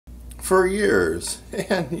For years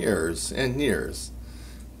and years and years,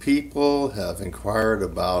 people have inquired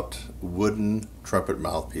about wooden trumpet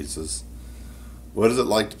mouthpieces. What is it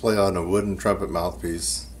like to play on a wooden trumpet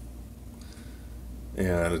mouthpiece?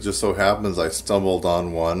 And it just so happens I stumbled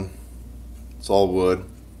on one. It's all wood.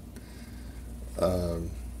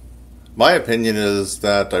 My opinion is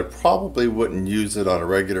that I probably wouldn't use it on a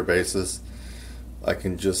regular basis. I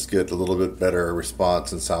can just get a little bit better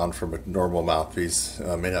response and sound from a normal mouthpiece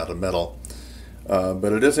made out of metal.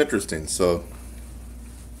 But it is interesting. So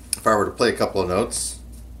if I were to play a couple of notes,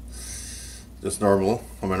 just normal,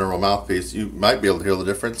 on my normal mouthpiece, you might be able to hear the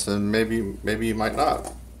difference, and maybe you might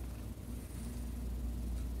not.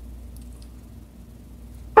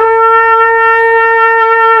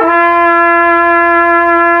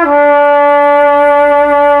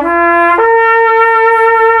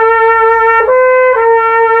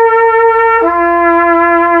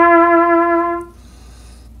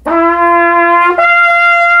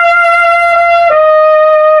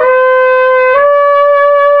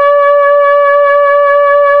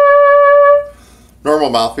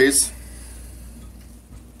 Normal mouthpiece.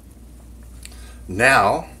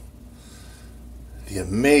 Now, the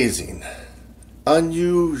amazing,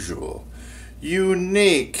 unusual,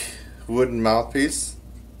 unique wooden mouthpiece.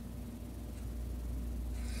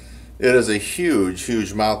 It is a huge,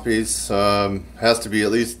 huge mouthpiece. Has to be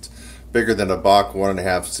at least bigger than a Bach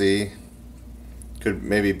 1.5C. Could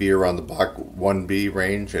maybe be around the Bach 1B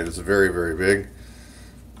range. It is very, very big.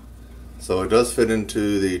 So it does fit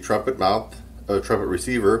into the trumpet trumpet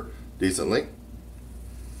receiver decently.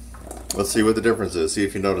 Let's see what the difference is. See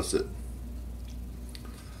if you notice it.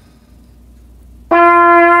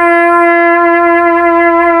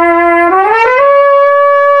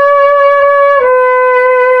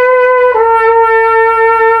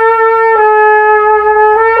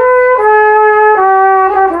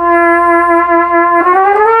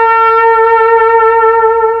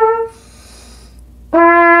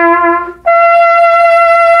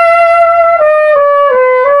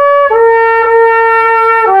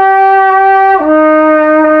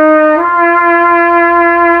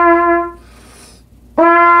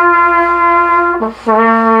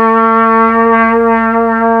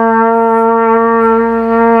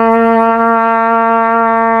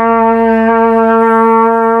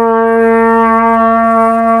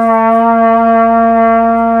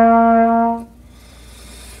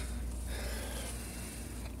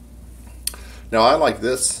 Now I like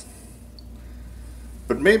this,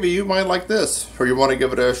 but maybe you might like this, or you want to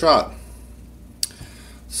give it a shot.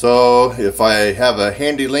 So if I have a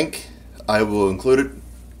handy link, I will include it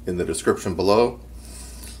in the description below.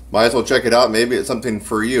 Might as well check it out. Maybe it's something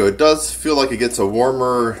for you. It does feel like it gets a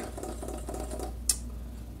warmer,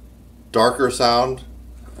 darker sound,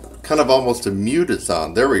 kind of almost a muted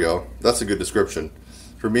sound. There we go. That's a good description.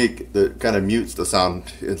 For me, it kind of mutes the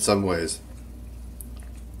sound in some ways.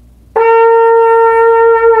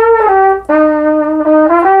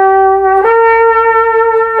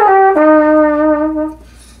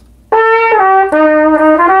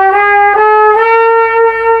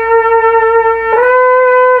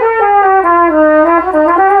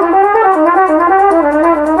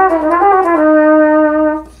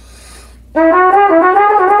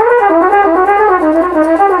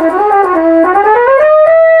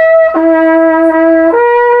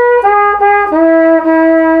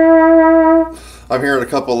 I'm hearing a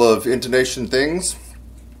couple of intonation things,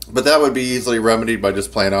 but that would be easily remedied by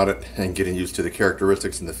just playing on it and getting used to the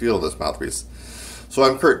characteristics and the feel of this mouthpiece. So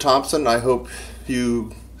I'm Thompson. I hope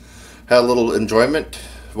you had a little enjoyment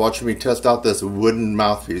watching me test out this wooden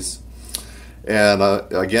mouthpiece. And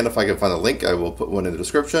again, if I can find a link, I will put one in the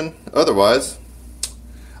description. Otherwise,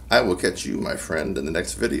 I will catch you, my friend, in the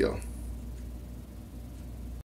next video.